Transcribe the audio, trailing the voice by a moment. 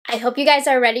I hope you guys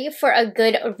are ready for a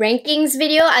good rankings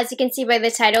video. As you can see by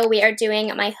the title, we are doing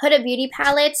my Huda Beauty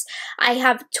palettes. I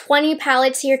have 20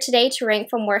 palettes here today to rank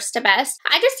from worst to best.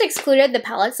 I just excluded the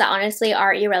palettes that honestly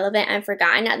are irrelevant and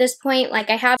forgotten at this point. Like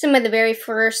I have some of the very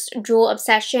first Jewel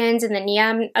Obsessions and the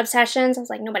Neon Obsessions. I was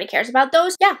like, nobody cares about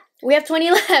those. Yeah, we have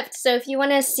 20 left. So if you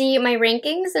want to see my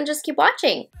rankings, then just keep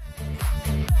watching.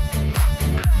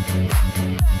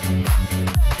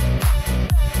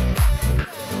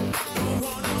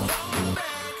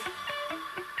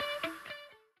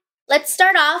 Let's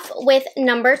start off with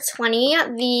number 20,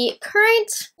 the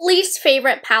current least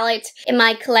favorite palette in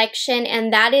my collection,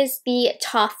 and that is the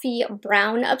Toffee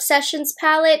Brown Obsessions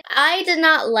palette. I did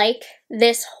not like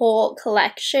this whole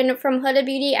collection from Huda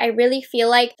Beauty. I really feel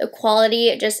like the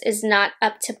quality just is not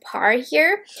up to par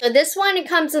here. So this one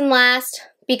comes in last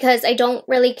because I don't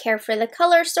really care for the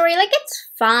color story. Like, it's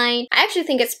fine. I actually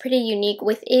think it's pretty unique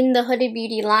within the Huda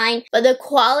Beauty line, but the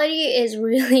quality is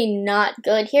really not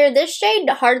good here. This shade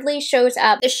hardly shows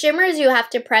up. The shimmers you have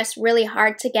to press really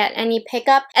hard to get any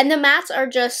pickup, and the mattes are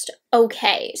just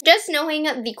okay. Just knowing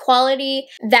the quality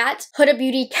that Huda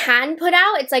Beauty can put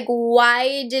out, it's like,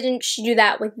 why didn't she do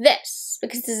that with this?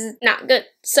 Because this is not good.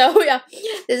 So yeah,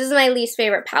 this is my least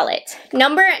favorite palette.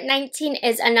 Number 19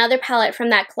 is another palette from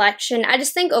that collection. I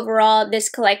just think overall this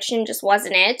collection just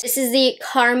wasn't it. This is the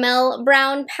Caramel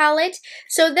Brown palette.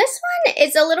 So this one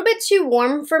is a little bit too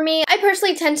warm for me. I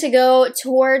personally tend to go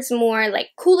towards more like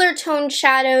cooler toned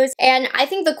shadows, and I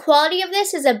think the quality of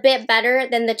this is a bit better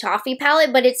than the Toffee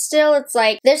palette, but it's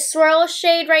like this swirl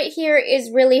shade right here is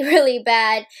really, really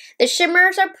bad. The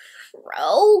shimmers are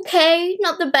okay,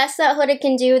 not the best that Huda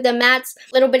can do. The mattes,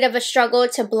 a little bit of a struggle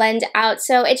to blend out,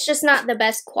 so it's just not the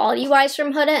best quality-wise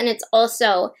from Huda, and it's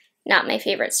also not my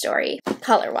favorite story,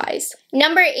 color-wise.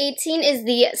 Number 18 is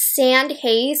the Sand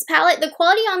Haze palette. The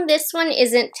quality on this one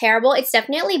isn't terrible. It's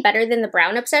definitely better than the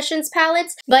Brown Obsessions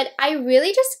palettes, but I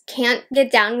really just can't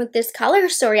get down with this color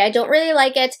story. I don't really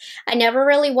like it. I never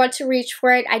really want to reach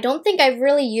for it. I don't think I've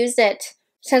really used it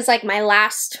since like my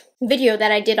last video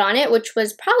that I did on it, which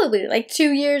was probably like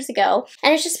 2 years ago.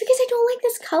 And it's just because I don't like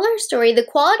this color story. The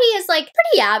quality is like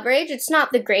pretty average. It's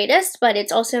not the greatest, but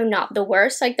it's also not the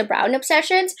worst like the Brown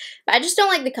Obsessions. But I just don't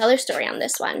like the color story on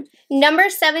this one. Number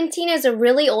 17 is a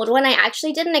really old one. I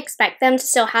actually didn't expect them to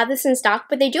still have this in stock,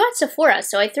 but they do at Sephora,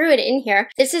 so I threw it in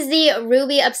here. This is the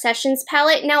Ruby Obsessions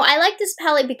palette. Now, I like this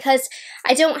palette because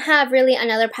I don't have really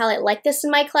another palette like this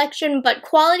in my collection, but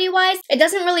quality-wise, it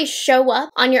doesn't really show up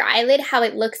on your eyelid how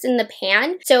it looks in the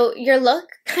pan. So your look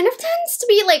kind of tends to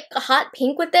be like a hot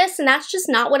pink with this, and that's just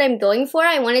not what I'm going for.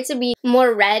 I want it to be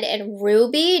more red and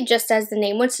ruby, just as the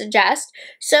name would suggest.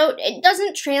 So it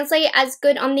doesn't translate as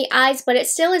good on the eyes, but it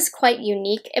still is quite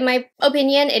unique in my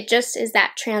opinion. It just is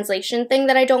that translation thing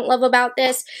that I don't love about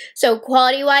this. So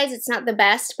quality-wise, it's not the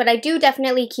best, but I do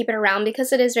definitely keep it around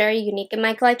because it is very unique in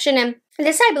my collection. And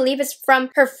this, I believe, is from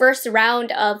her first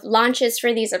round of launches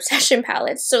for these Obsession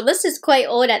palettes. So this is quite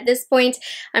old at this point.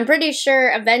 I'm pretty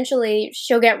sure eventually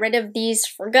she'll get rid of these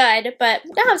for good, but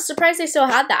yeah, I was surprised they still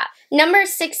had that. Number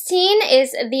 16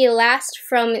 is the last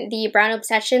from the Brown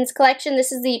Obsessions collection.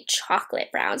 This is the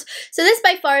Chocolate Browns. So this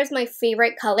by far is my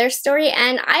favorite color story,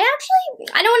 and I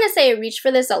don't want to say I reach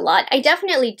for this a lot. I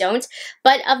definitely don't,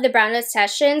 but of the Brown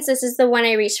Obsessions, this is the one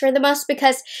I reach for the most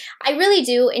because I really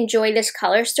do enjoy this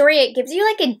color story. It gives you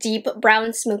like a deep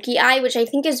brown smoky eye, which I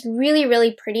think is really,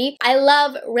 really pretty. I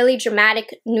love really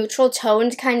dramatic, neutral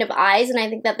toned kind of eyes, and I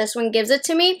think that this one gives it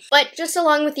to me. But just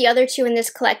along with the other two in this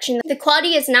collection, the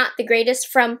quality is not the greatest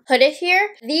from Huda here.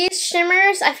 These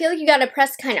shimmers, I feel like you gotta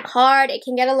press kind of hard. It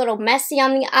can get a little messy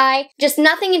on the eye. Just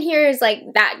nothing in here is like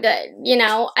that good, you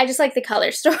know? I just like the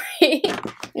color story.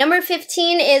 Number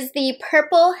 15 is the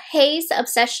Purple Haze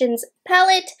Obsessions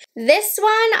palette. This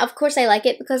one, of course I like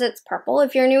it because it's purple.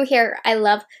 If you're new here, I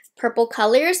love purple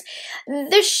colors.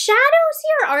 The shadows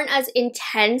here aren't as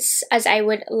intense as I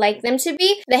would like them to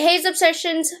be. The Haze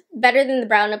Obsessions, better than the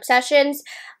Brown Obsessions,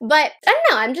 but I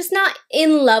don't know, I'm just not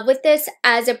in love with this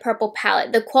as a purple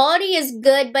palette. The quality is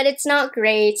good, but it's not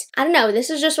great. I don't know,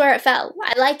 this is just where it fell.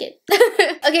 I like it.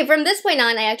 Okay, from this point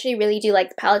on, I actually really do like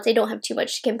the palettes. I don't have too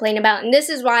much to complain about, and this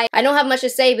is why I don't have much to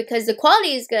say because the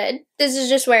quality is good. This is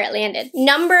just where it landed.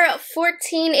 Number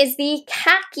 14 is the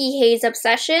Khaki Haze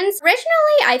Obsessions.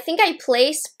 Originally, I think I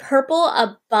placed purple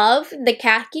above the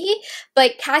khaki,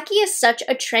 but khaki is such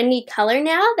a trendy color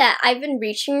now that I've been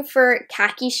reaching for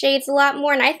khaki shades a lot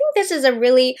more, and I think this is a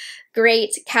really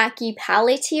great khaki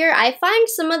palette here. I find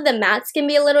some of the mattes can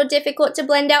be a little difficult to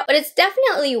blend out, but it's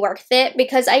definitely worth it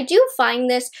because I do find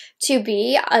this to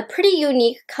be a pretty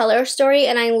unique color story,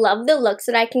 and I love the looks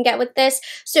that I can get with this.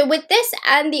 So with this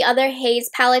and the other haze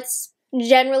palettes,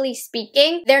 generally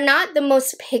speaking, they're not the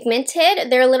most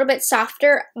pigmented. They're a little bit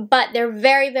softer, but they're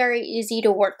very, very easy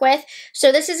to work with.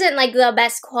 So this isn't like the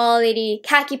best quality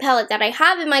khaki palette that I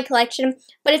have in my collection,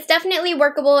 but it's definitely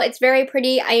workable. It's very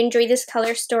pretty. I enjoy this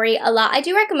color story a lot. I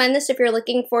do recommend this if you're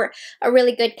looking for a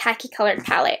really good khaki colored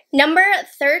palette. Number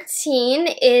 13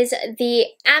 is the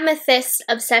Amethyst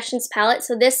Obsessions palette.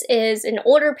 So this is an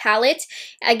older palette.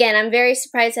 Again, I'm very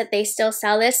surprised that they still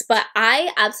sell this, but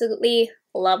I absolutely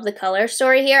love the color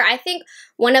story here. I think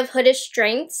one of Huda's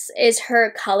strengths is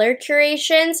her color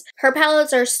curations. Her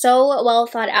palettes are so well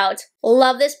thought out.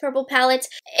 Love this purple palette.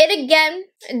 It again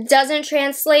doesn't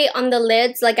translate on the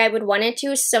lids like I would want it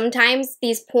to. Sometimes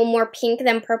these pull more pink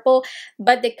than purple,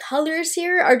 but the colors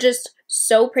here are just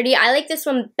so pretty. I like this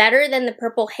one better than the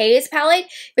Purple Haze palette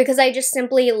because I just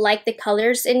simply like the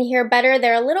colors in here better.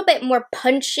 They're a little bit more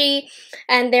punchy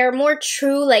and they're more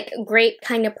true like grape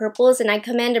kind of purples, and I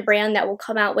command a brand that will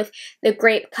come out with the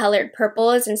grape colored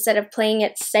purples instead of playing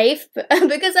it safe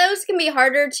because those can be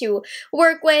harder to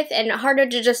work with and harder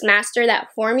to just master that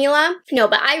formula. No,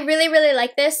 but I really, really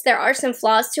like this. There are some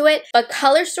flaws to it, but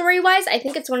color story wise, I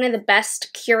think it's one of the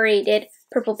best curated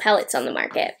purple palettes on the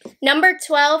market. Number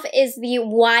 12 is the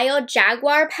Wild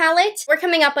Jaguar palette. We're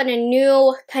coming up on a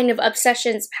new kind of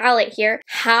Obsessions palette here.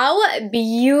 How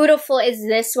beautiful is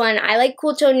this one? I like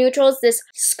cool tone neutrals. This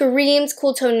screams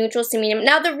cool tone neutrals to me.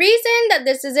 Now the reason that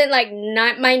this isn't like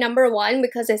not my number one,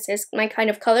 because this is my kind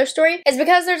of color story, is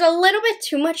because there's a little bit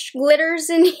too much glitters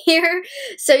in here.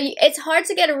 So it's hard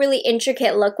to get a really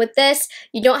intricate look with this.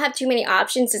 You don't have too many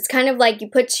options. It's kind of like you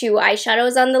put two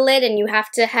eyeshadows on the lid and you have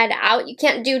to head out. You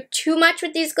can't do too much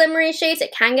with these glimmery shades.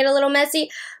 It can get a little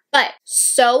messy, but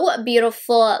so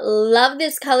beautiful. Love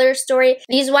this color story.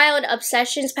 These Wild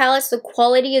Obsessions palettes, the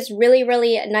quality is really,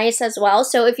 really nice as well.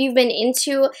 So if you've been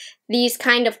into these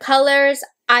kind of colors,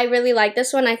 I really like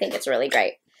this one. I think it's really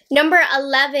great. Number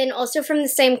 11, also from the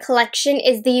same collection,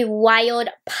 is the Wild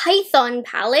Python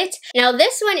palette. Now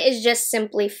this one is just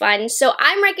simply fun. So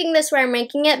I'm ranking this where I'm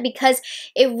ranking it because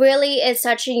it really is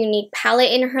such a unique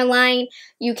palette in her line.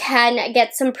 You can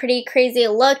get some pretty crazy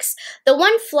looks. The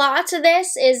one flaw to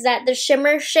this is that the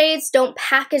shimmer shades don't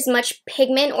pack as much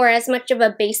pigment or as much of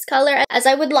a base color as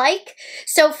I would like.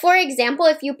 So for example,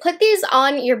 if you put these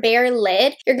on your bare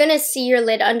lid, you're gonna see your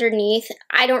lid underneath.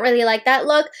 I don't really like that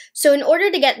look. So in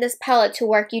order to get this palette to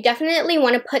work, you definitely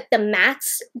want to put the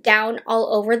mattes down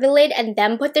all over the lid and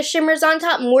then put the shimmers on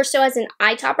top, more so as an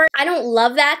eye topper. I don't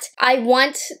love that. I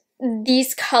want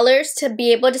these colors to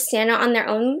be able to stand out on their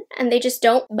own, and they just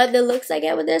don't. But the looks I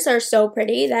get with this are so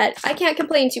pretty that I can't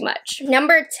complain too much.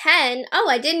 Number 10, oh,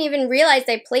 I didn't even realize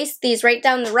I placed these right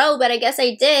down the row, but I guess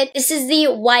I did. This is the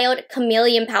Wild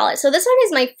Chameleon palette. So this one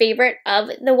is my favorite of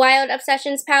the Wild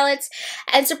Obsessions palettes,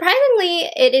 and surprisingly,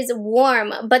 it is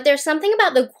warm, but there's something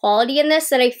about the quality in this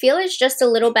that I feel is just a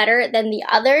little better than the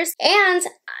others, and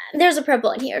there's a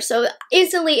purple in here, so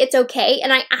instantly it's okay.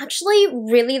 And I actually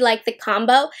really like the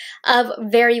combo of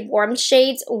very warm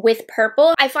shades with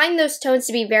purple. I find those tones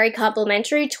to be very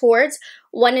complementary towards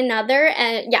one another,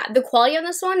 and yeah, the quality on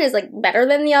this one is like better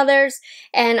than the others,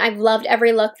 and I've loved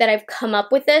every look that I've come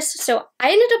up with this, so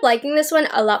I ended up liking this one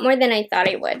a lot more than I thought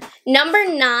I would. Number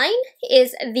 9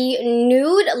 is the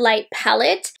Nude Light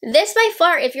palette. This by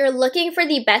far, if you're looking for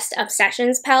the best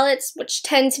Obsessions palettes, which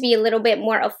tend to be a little bit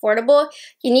more affordable,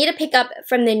 you need to pick up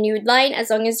from the Nude line as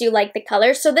long as you like the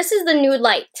color. So this is the Nude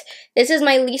Light. This is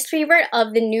my least favorite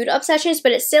of the Nude Obsessions,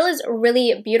 but it still is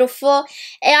really beautiful,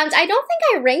 and I don't think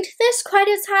I ranked this quite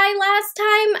as high last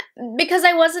time because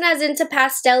I wasn't as into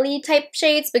pastel-y type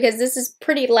shades, because this is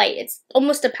pretty light. It's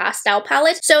almost a pastel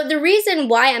palette. So the reason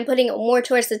why I'm putting it more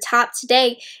towards the top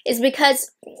today is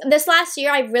because this last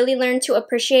year I've really learned to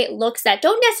appreciate looks that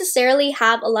don't necessarily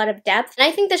have a lot of depth, and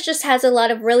I think this just has a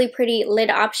lot of really pretty lid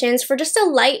options for just a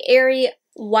light, airy,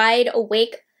 wide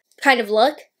awake kind of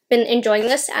look. Been enjoying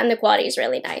this, and the quality is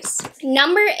really nice.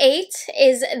 Number 8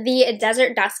 is the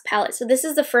Desert Dusk palette. So this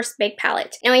is the first big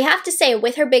palette. Now I have to say,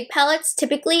 with her big palettes,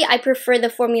 typically I prefer the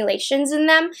formulations in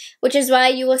them, which is why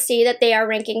you will see that they are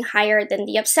ranking higher than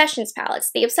the Obsessions palettes.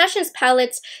 The Obsessions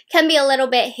palettes can be a little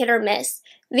bit hit or miss.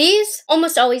 these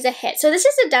almost always a hit. So this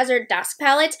is a Desert Dusk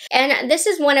palette, and this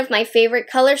is one of my favorite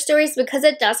color stories because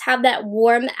it does have that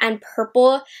warm and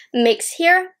purple mix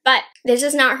here, but this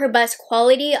is not her best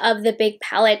quality of the big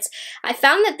palettes. I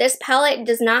found that this palette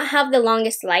does not have the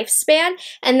longest lifespan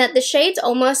and that the shades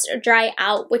almost dry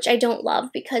out, which I don't love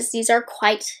because these are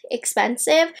quite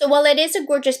expensive. So while it is a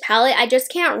gorgeous palette, I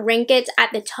just can't rank it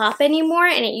at the top anymore,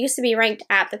 and it used to be ranked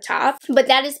at the top, but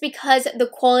that is because the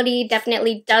quality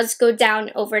definitely does go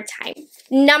down over time.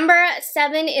 Number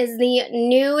 7 is the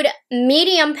Nude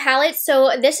Medium palette.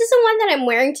 So this is the one that I'm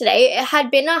wearing today. It had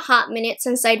been a hot minute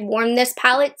since I'd worn this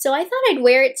palette, so I thought I'd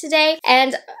wear it today,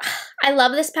 and I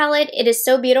love this palette. It is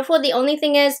so beautiful. The only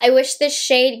thing is I wish this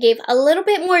shade gave a little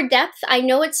bit more depth. I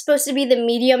know it's supposed to be the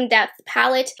medium depth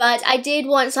palette, but I did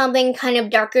want something kind of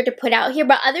darker to put out here.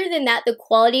 But other than that, the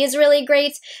quality is really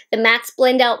great. The mattes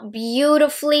blend out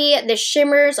beautifully. The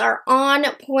shimmers are on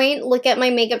point. Look at my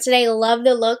makeup today. Love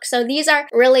the look. So these are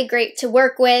really great to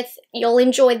work with. You'll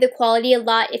enjoy the quality a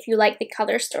lot if you like the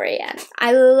color story. And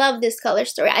I love this color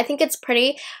story. I think it's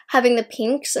pretty having the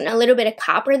pinks and a little bit of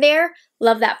copper there.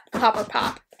 Love that copper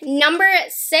pop. Number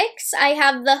 6, I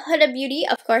have the Huda Beauty,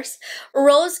 of course,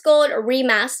 Rose Gold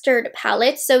Remastered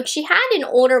palette. So she had an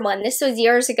older one. This was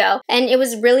years ago, and it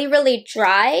was really, really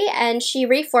dry, and she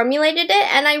reformulated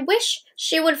it, and I wish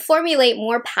she would formulate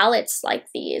more palettes like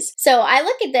these. So I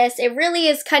look at this, it really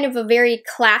is kind of a very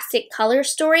classic color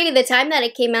story. The time that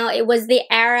it came out, it was the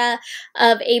era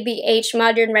of ABH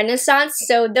Modern Renaissance,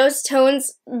 so those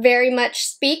tones very much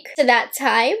speak to that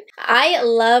time. I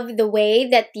love the way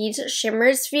that these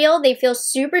shimmers feel. They feel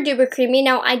super duper creamy.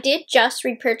 Now, I did just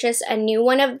repurchase a new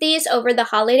one of these over the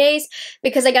holidays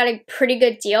because I got a pretty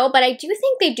good deal, but I do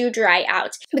think they do dry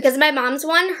out. Because my mom's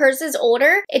one, hers is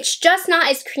older, it's just not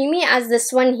as creamy as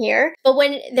this one here, but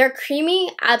when they're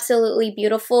creamy, absolutely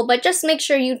beautiful. But just make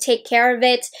sure you take care of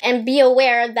it and be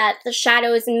aware that the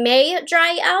shadows may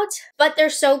dry out, but they're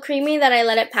so creamy that I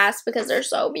let it pass because they're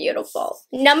so beautiful.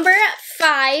 Number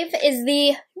 5 is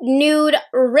the Nude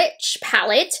Rich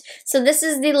palette. So this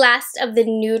is the last of the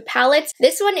nude palettes.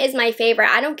 This one is my favorite.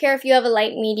 I don't care if you have a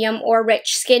light, medium, or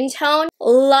rich skin tone.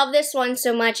 Love this one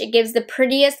so much. It gives the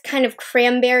prettiest kind of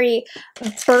cranberry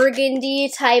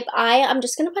burgundy type eye. I'm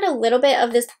just gonna put a little bit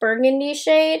of this burgundy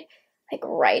shade like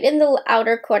right in the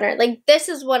outer corner. Like this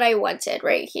is what I wanted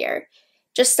right here.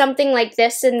 Just something like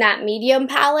this in that medium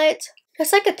palette.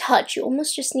 Just like a touch. You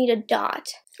almost just need a dot.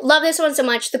 Love this one so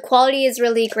much. The quality is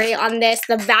really great on this.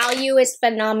 The value is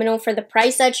phenomenal for the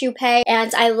price that you pay.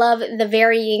 And I love the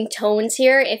varying tones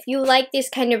here. If you like these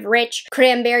kind of rich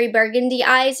cranberry burgundy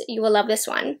eyes, you will love this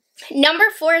one. Number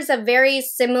 4 is a very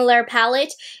similar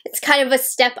palette. It's kind of a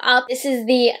step up. This is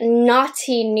the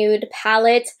Naughty Nude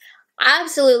palette.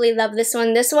 Absolutely love this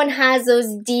one. This one has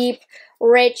those deep,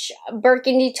 rich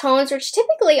burgundy tones, which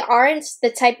typically aren't the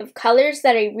type of colors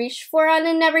that I reach for on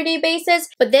an everyday basis,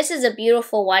 but this is a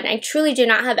beautiful one. I truly do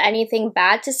not have anything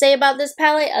bad to say about this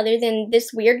palette other than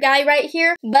this weird guy right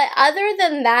here, but other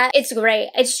than that, it's great.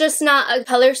 It's just not a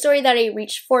color story that I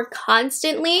reach for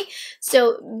constantly,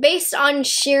 so based on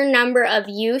sheer number of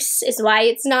use is why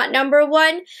it's not number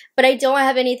 1, but I don't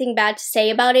have anything bad to say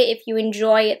about it if you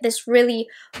enjoy this really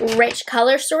rich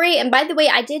color story. And by the way,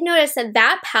 I did notice that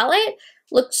that palette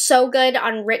looks so good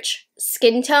on rich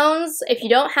skin tones. If you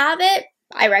don't have it,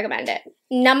 I recommend it.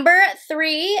 Number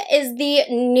 3 is the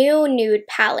New Nude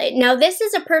palette. Now, this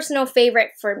is a personal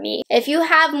favorite for me. If you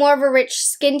have more of a rich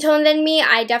skin tone than me,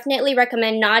 I definitely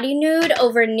recommend Naughty Nude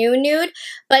over New Nude.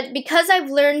 But because I've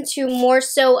learned to more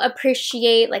so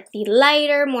appreciate like the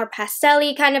lighter, more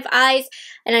pastel-y kind of eyes,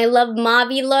 and I love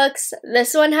mauve-y looks,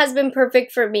 this one has been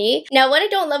perfect for me. Now, what I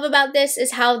don't love about this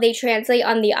is how they translate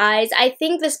on the eyes. I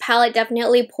think this palette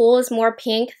definitely pulls more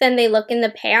pink than they look in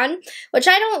the pan, which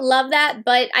I don't love that,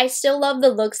 but I still love the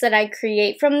looks that I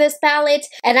create from this palette,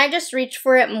 and I just reach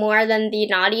for it more than the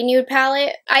Naughty Nude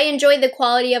palette. I enjoy the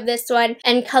quality of this one,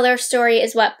 and color story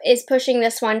is what is pushing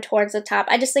this one towards the top.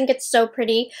 I just think it's so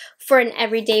pretty for an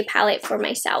everyday palette for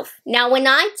myself. Now, when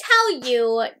I tell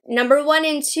you number 1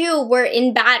 and 2 were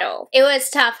in battle, it was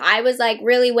tough. I was like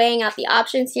really weighing out the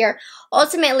options here.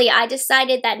 Ultimately, I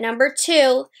decided that number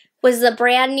 2 was the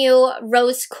brand new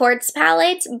Rose Quartz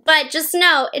palette, but just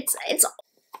know it's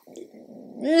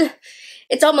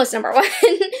almost number 1.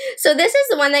 So this is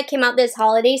the one that came out this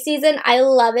holiday season. I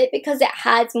love it because it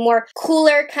has more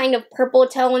cooler kind of purple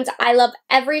tones. I love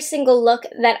every single look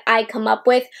that I come up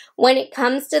with. When it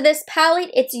comes to this palette,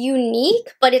 it's unique,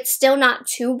 but it's still not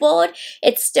too bold.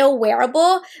 It's still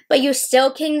wearable, but you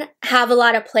still can have a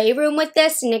lot of playroom with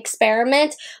this and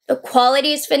experiment. The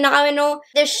quality is phenomenal.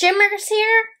 The shimmers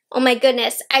here, Oh my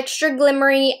goodness, extra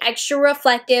glimmery, extra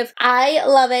reflective. I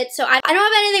love it. So I don't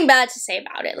have anything bad to say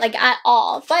about it, like at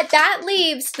all. But that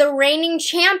leaves the reigning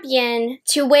champion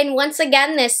to win once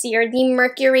again this year, the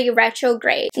Mercury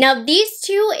Retrograde. Now these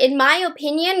two, in my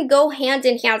opinion, go hand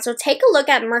in hand. So take a look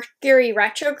at Mercury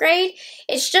Retrograde.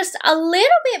 It's just a little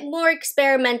bit more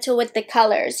experimental with the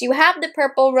colors. You have the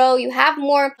purple row, you have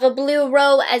more of a blue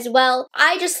row as well.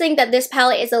 I just think that this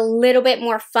palette is a little bit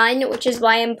more fun, which is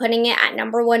why I'm putting it at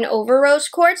 #1 over Rose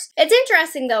Quartz. It's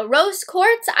interesting though, Rose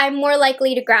Quartz I'm more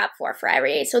likely to grab for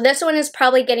every day. So this one is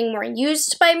probably getting more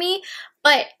used by me,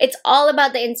 but it's all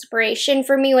about the inspiration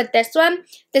for me with this one.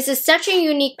 This is such a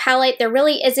unique palette. There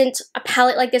really isn't a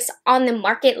palette like this on the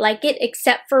market like it,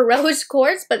 except for Rose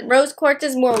Quartz, but Rose Quartz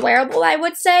is more wearable, I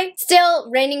would say. Still,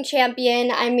 reigning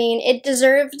champion. I mean, it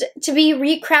deserved to be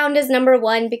recrowned as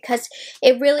 #1 because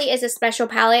it really is a special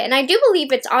palette, and I do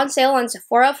believe it's on sale on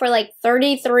Sephora for like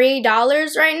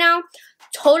 $33 right now.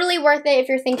 Totally worth it if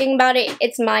you're thinking about it.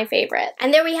 It's my favorite.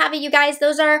 And there we have it, you guys.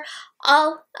 Those are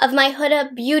all of my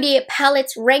Huda Beauty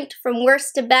palettes ranked from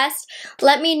worst to best.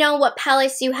 Let me know what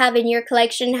palettes you have in your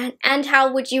collection and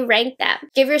how would you rank them.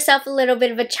 Give yourself a little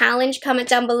bit of a challenge, comment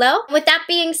down below. With that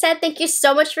being said, thank you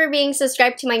so much for being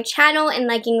subscribed to my channel and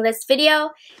liking this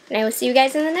video. And I will see you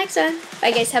guys in the next one.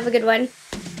 Bye guys, have a good one.